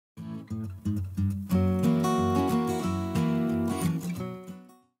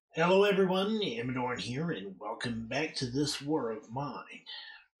Hello everyone, Amradorn here, and welcome back to this war of mine.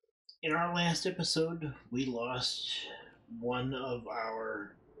 In our last episode, we lost one of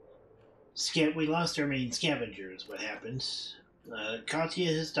our we lost our main scavengers. What happened?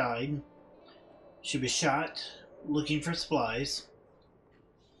 Katia has died. She was shot looking for supplies,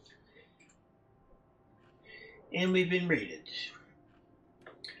 and we've been raided.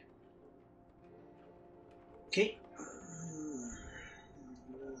 Okay.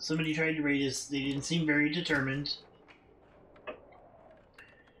 Somebody tried to raid us. They didn't seem very determined.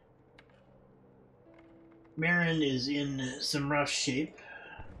 Marin is in some rough shape.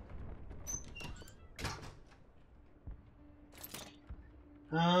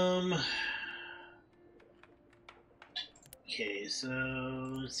 Okay, so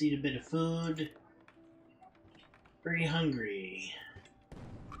let's eat a bit of food. Very hungry.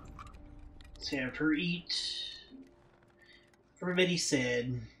 Let's have her eat. Everybody's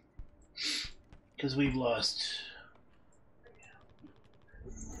sad because we've lost.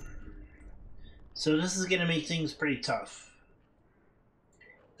 So this is going to make things pretty tough.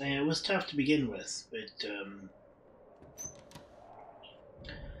 And it was tough to begin with, but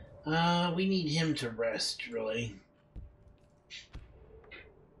we need him to rest, really.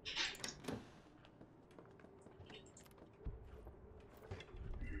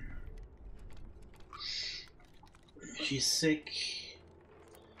 She's sick.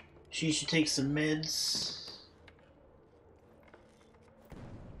 She should take some meds.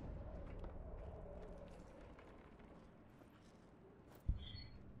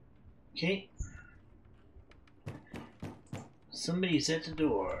 Okay. Somebody's at the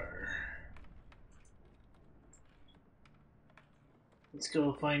door. Let's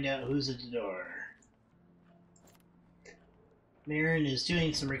go find out who's at the door. Marin is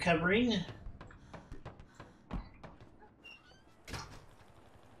doing some recovering.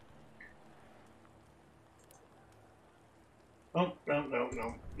 Oh,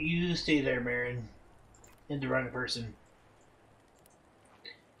 no. You stay there, Marin. And the wrong person.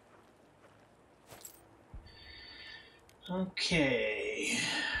 Okay.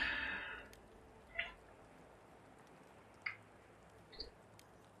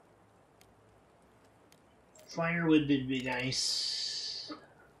 Firewood would be nice.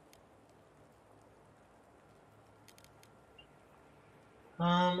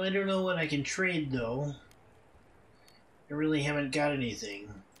 I don't know what I can trade, though. I really haven't got anything.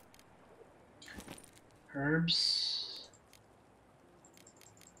 Herbs.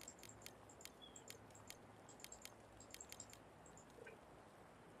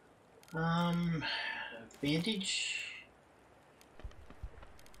 Bandage.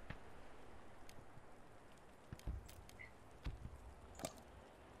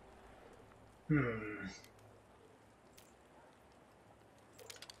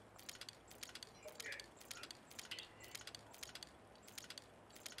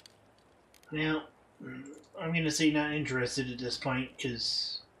 Now, I'm going to say not interested at this point,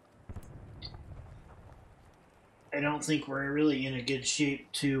 because I don't think we're really in a good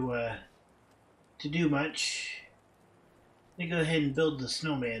shape to do much. Let me go ahead and build the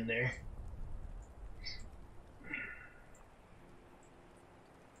snowman there.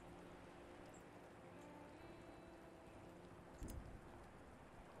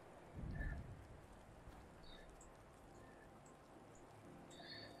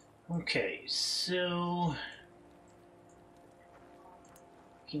 Okay, so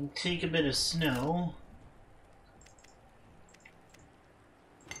we can take a bit of snow.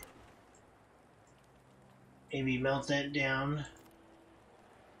 Maybe melt that down.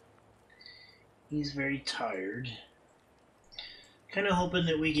 He's very tired. Kind of hoping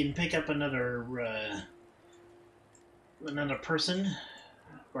that we can pick up another person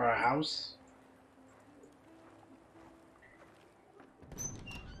for our house.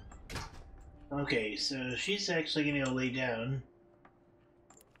 Okay, so she's actually going to go lay down.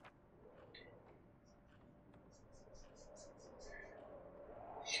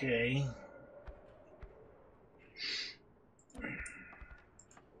 Okay.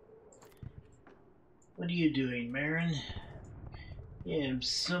 What are you doing, Marin? You have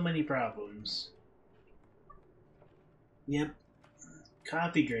so many problems. Yep.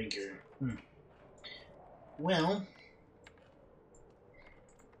 Coffee drinker. Well,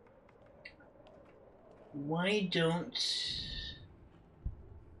 why don't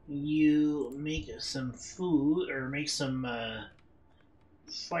you make some food, or make some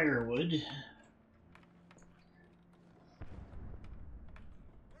firewood?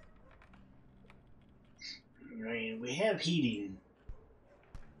 Right, we have heating.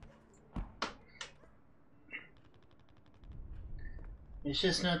 It's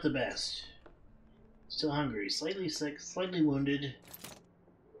just not the best. Still hungry, slightly sick, slightly wounded.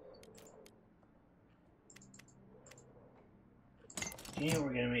 Okay,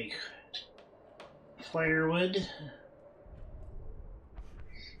 we're gonna make firewood.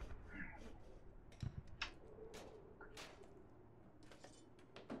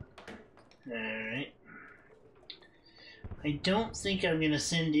 Alright. I don't think I'm gonna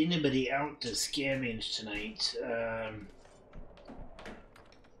send anybody out to scavenge tonight.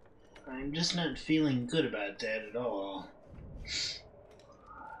 I'm just not feeling good about that at all.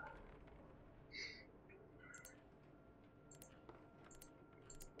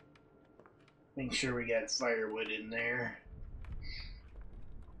 Make sure we got firewood in there.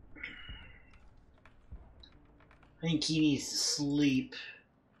 I think he needs to sleep.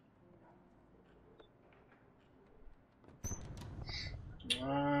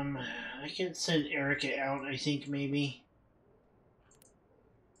 I can send Arica out, I think, maybe.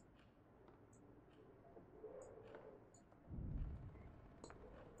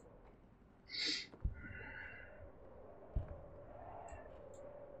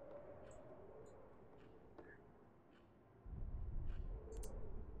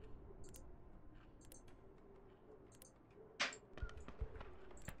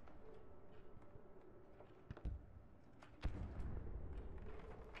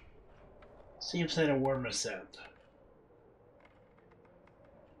 See if that'll warm us up.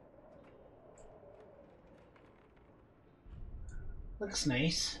 Looks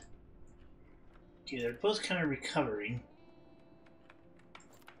nice. Okay, they're both kind of recovering.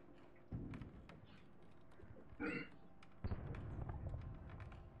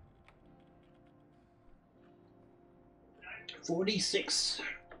 $46.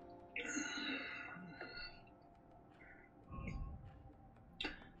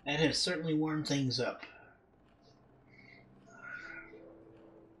 That has certainly warmed things up.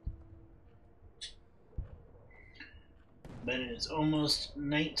 But it's almost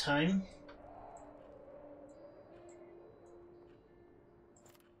nighttime.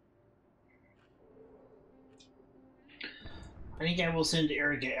 I think I will send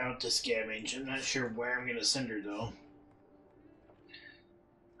Arica out to scavenge. I'm not sure where I'm going to send her, though.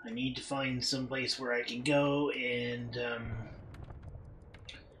 I need to find some place where I can go and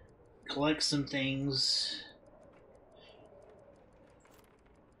collect some things.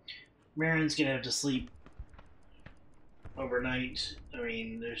 Marin's going to have to sleep overnight. I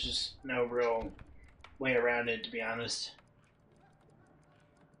mean, there's just no real way around it, to be honest.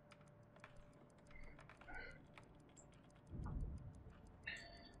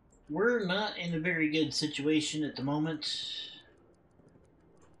 We're not in a very good situation at the moment.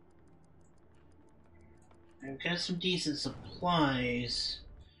 I've got some decent supplies,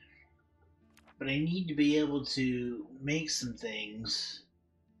 but I need to be able to make some things.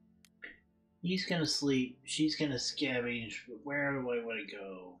 He's gonna sleep, she's gonna scavenge, but where do I want to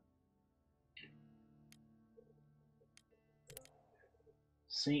go?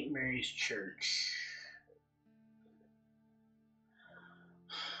 St. Mary's Church.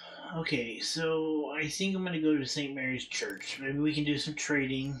 Okay, so I think I'm gonna go to St. Mary's Church. Maybe we can do some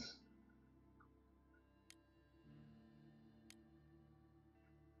trading.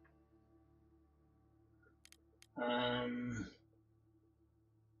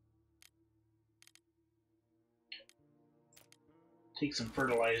 Take some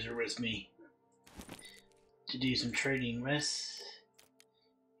fertilizer with me to do some trading with,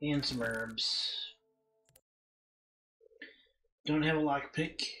 and some herbs. Don't have a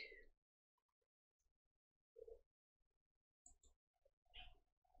lockpick.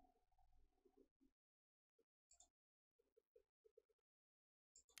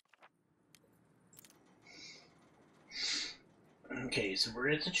 Okay, so we're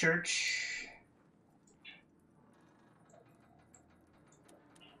at the church.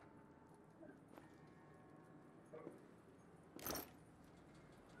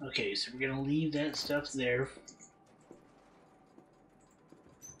 Okay, so we're gonna leave that stuff there.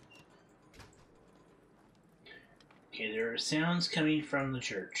 Okay, there are sounds coming from the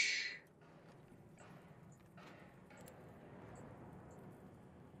church.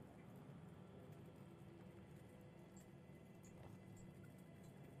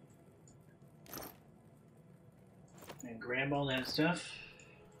 And grab all that stuff.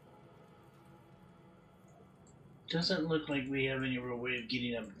 Doesn't look like we have any real way of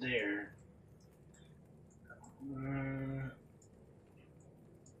getting up there.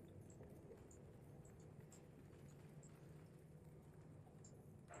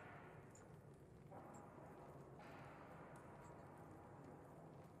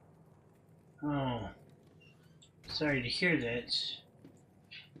 Oh, sorry to hear that.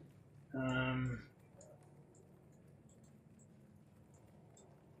 Um,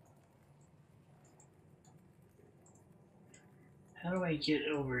 how do I get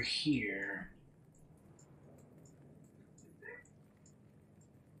over here?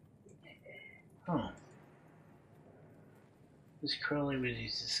 Oh. This Crowley with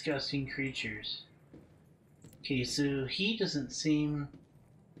these disgusting creatures. Okay, so he doesn't seem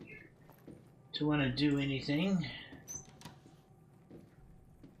to want to do anything.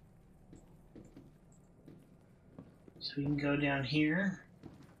 So we can go down here.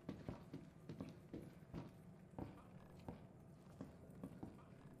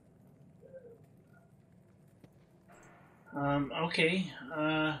 Okay.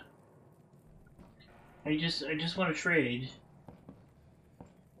 I just want to trade.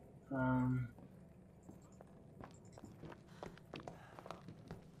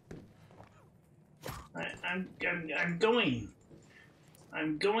 I'm going.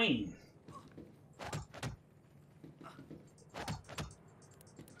 I'm going.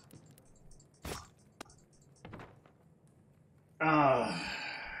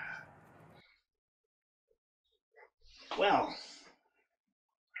 Well.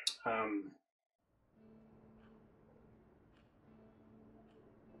 Um.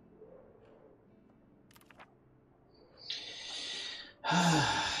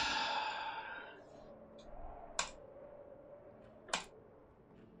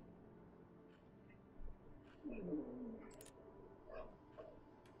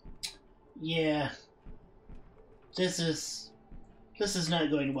 Yeah. This is not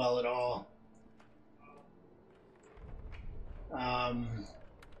going well at all.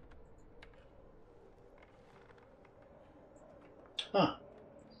 Huh.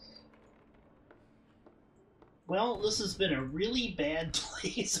 Well, this has been a really bad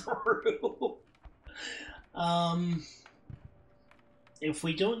playthrough. If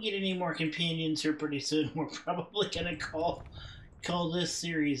we don't get any more companions here pretty soon, we're probably gonna call this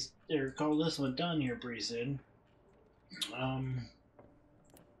series, or call this one done here pretty soon. I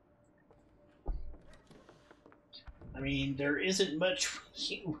mean, there isn't much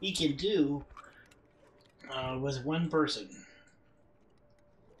we can do with one person.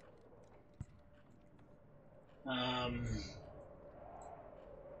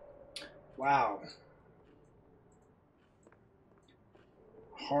 Wow.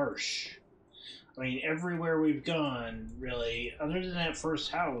 Harsh. I mean, everywhere we've gone, really, other than that first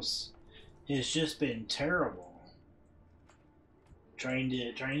house, has just been terrible. Trying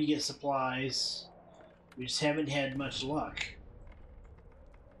to get supplies, we just haven't had much luck.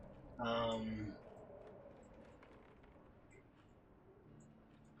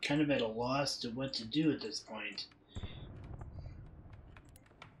 Kind of at a loss to what to do at this point.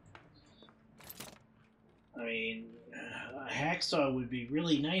 I mean, a hacksaw would be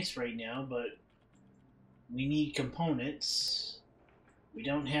really nice right now, but we need components. We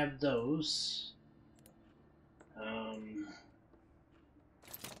don't have those.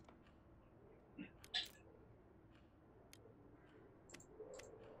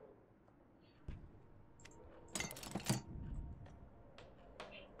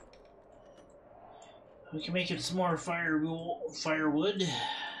 We can make it some more firewood.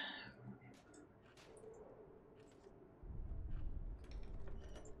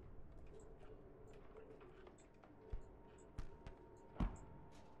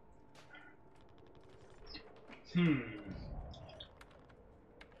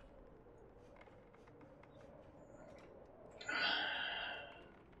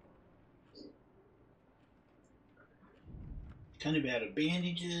 Kind of out of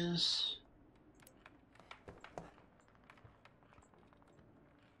bandages.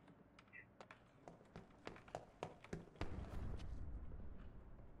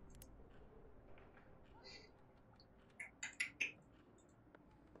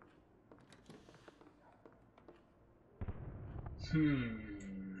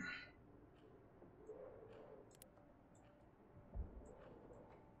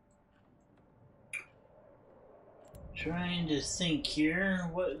 Trying to think here.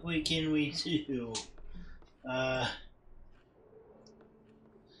 What can we do?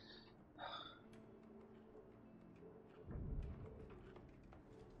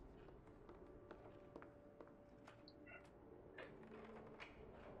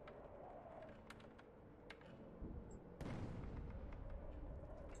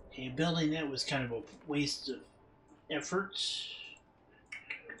 Okay, building that was kind of a waste of effort.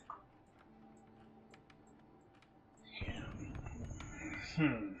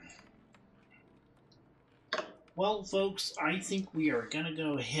 Well, folks, I think we are going to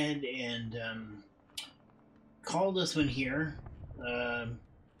go ahead and call this one here.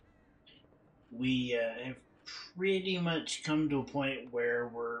 we have pretty much come to a point where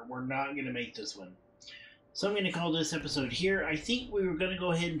we're not going to make this one. So I'm going to call this episode here. I think we were going to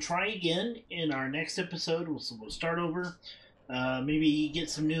go ahead and try again in our next episode. We'll start over. Maybe get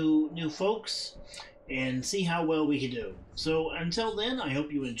some new folks and see how well we can do. So until then, I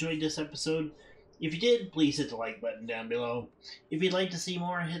hope you enjoyed this episode. If you did, please hit the like button down below. If you'd like to see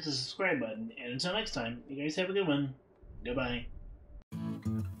more, hit the subscribe button. And until next time, you guys have a good one. Goodbye.